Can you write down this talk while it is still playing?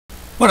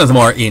One of the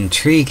more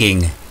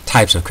intriguing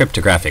types of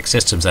cryptographic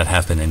systems that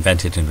have been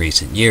invented in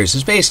recent years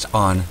is based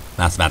on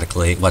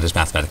what is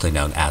mathematically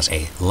known as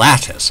a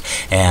lattice.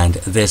 And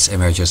this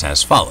emerges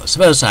as follows.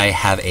 Suppose I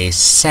have a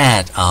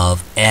set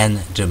of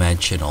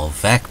n-dimensional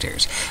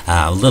vectors.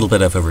 A little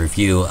bit of a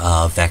review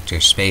of vector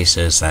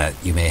spaces that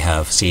you may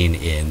have seen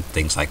in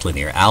things like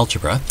linear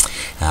algebra.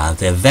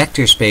 The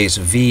vector space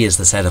V is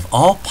the set of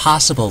all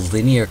possible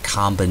linear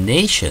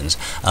combinations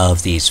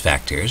of these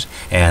vectors,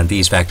 and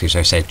these vectors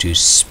are said to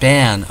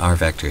span our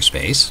vector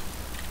space.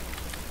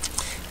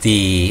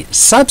 The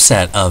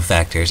subset of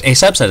vectors, a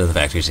subset of the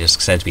vectors, is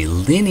said to be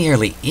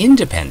linearly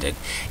independent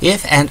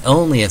if and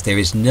only if there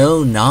is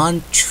no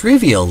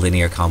non-trivial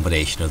linear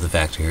combination of the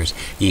vectors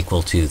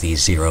equal to the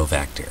zero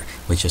vector,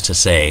 which is to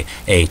say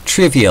a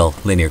trivial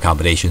linear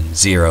combination,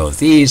 0 of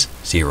these,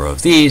 0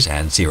 of these,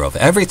 and 0 of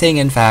everything,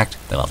 in fact,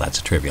 well, that's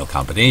a trivial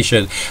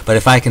combination. But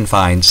if I can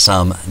find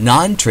some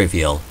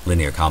non-trivial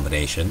linear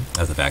combination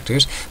of the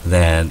vectors,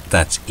 then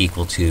that's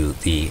equal to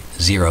the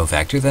zero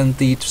vector, then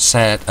the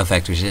set of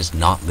vectors is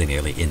not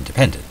linearly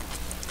independent.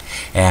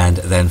 And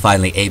then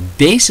finally, a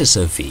basis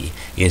of V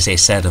is a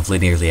set of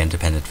linearly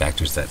independent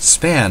vectors that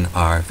span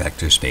our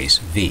vector space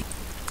V.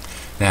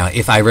 Now,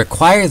 if I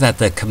require that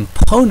the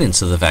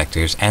components of the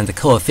vectors and the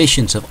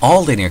coefficients of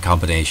all linear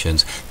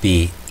combinations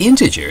be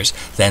integers,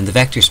 then the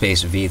vector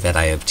space V that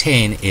I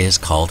obtain is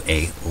called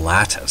a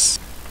lattice.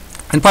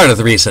 And part of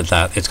the reason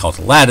that it's called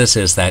a lattice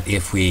is that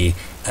if we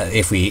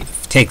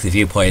take the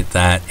viewpoint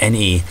that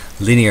any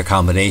linear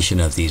combination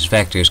of these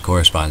vectors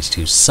corresponds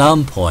to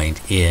some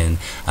point in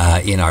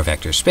our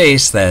vector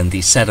space, then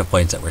the set of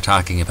points that we're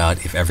talking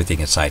about, if everything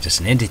inside is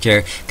an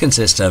integer,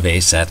 consists of a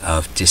set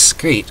of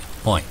discrete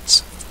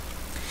points.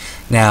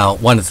 Now,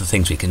 one of the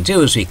things we can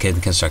do is we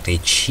can construct a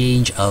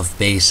change of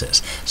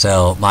basis.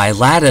 So my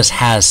lattice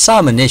has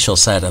some initial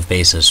set of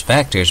basis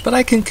vectors, but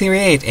I can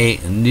create a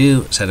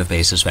new set of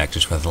basis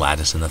vectors for the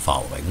lattice in the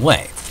following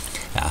way.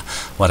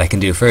 What I can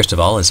do first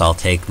of all is I'll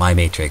take my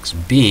matrix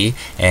B,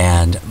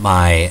 and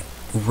my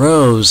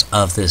rows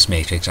of this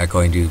matrix are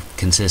going to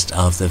consist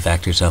of the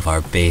vectors of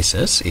our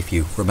basis. If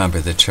you remember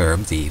the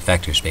term, the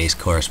vector space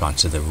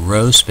corresponds to the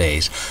row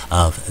space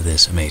of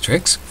this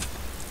matrix.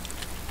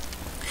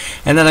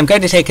 And then I'm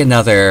going to take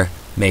another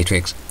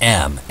matrix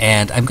M,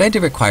 and I'm going to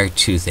require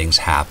two things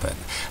happen.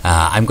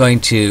 I'm going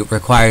to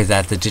require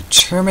that the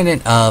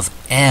determinant of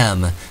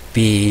M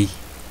be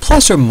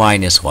plus or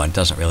minus 1,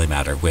 doesn't really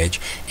matter which,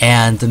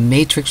 and the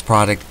matrix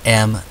product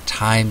M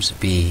times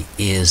B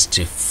is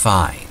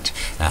defined.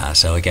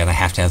 So again, I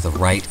have to have the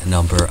right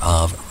number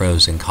of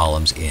rows and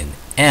columns in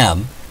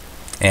M.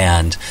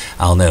 And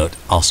I'll note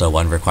also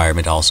one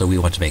requirement also, we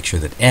want to make sure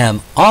that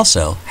M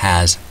also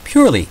has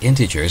purely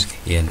integers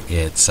in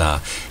its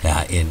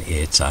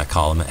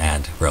column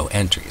and row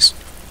entries.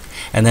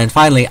 And then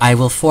finally, I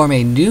will form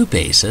a new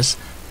basis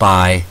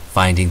by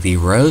finding the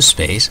row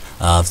space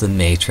of the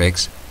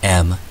matrix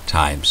M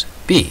times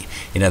B.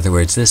 In other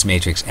words, this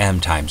matrix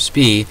M times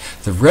B,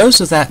 the rows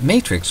of that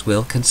matrix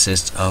will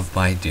consist of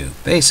my new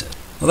basis.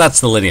 Well,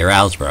 that's the linear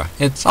algebra.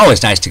 It's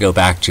always nice to go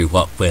back to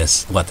what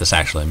this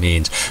actually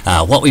means.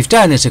 What we've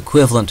done is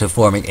equivalent to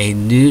forming a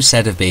new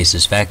set of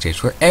basis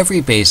vectors, where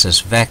every basis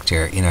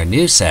vector in our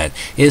new set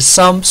is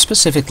some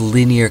specific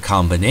linear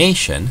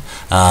combination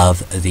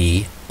of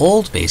the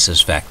old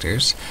basis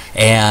vectors.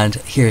 And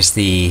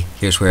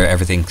here's where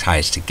everything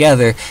ties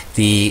together.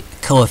 The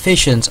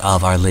coefficients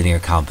of our linear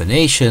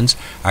combinations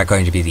are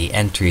going to be the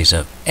entries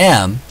of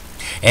M.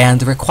 And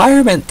the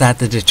requirement that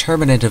the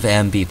determinant of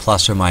M be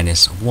plus or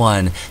minus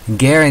 1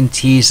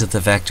 guarantees that the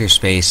vector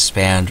space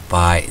spanned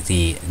by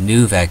the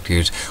new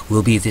vectors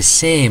will be the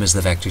same as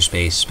the vector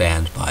space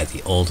spanned by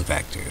the old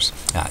vectors.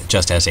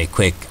 Just as a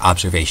quick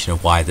observation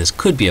of why this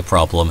could be a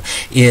problem,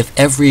 if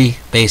every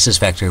basis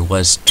vector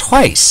was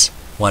twice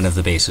one of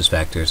the basis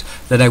vectors,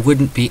 then I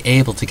wouldn't be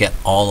able to get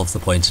all of the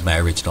points in my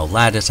original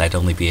lattice. I'd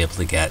only be able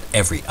to get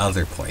every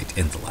other point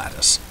in the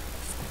lattice.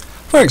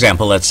 For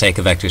example, let's take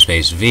a vector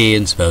space V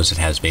and suppose it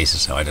has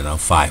basis,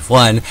 5,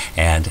 1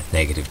 and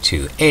negative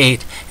 2,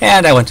 8,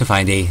 and I want to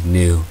find a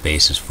new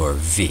basis for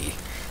V.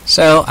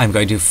 So I'm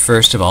going to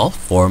first of all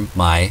form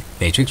my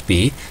matrix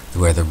B,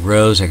 where the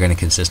rows are going to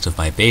consist of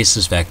my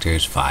basis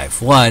vectors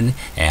 5, 1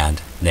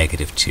 and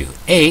negative 2,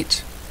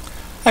 8.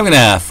 I'm going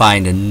to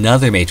find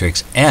another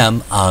matrix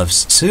M of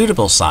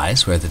suitable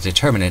size where the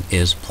determinant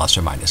is plus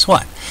or minus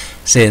 1.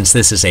 Since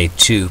this is a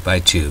 2 by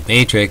 2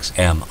 matrix,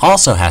 M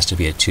also has to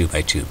be a 2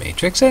 by 2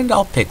 matrix, and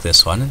I'll pick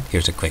this one.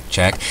 Here's a quick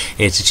check.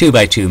 It's a 2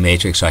 by 2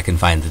 matrix, so I can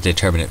find the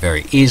determinant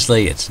very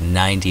easily. It's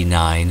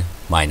 99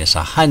 minus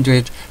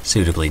 100,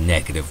 suitably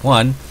negative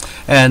 1.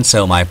 And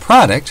so my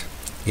product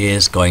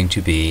is going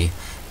to be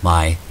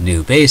my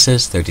new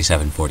basis,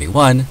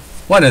 3741,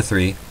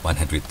 103,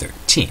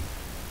 113.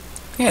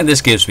 And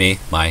this gives me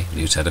my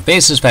new set of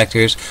basis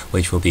vectors,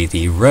 which will be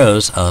the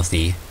rows of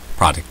the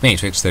product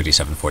matrix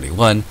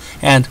 3741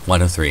 and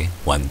 103,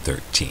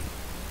 113.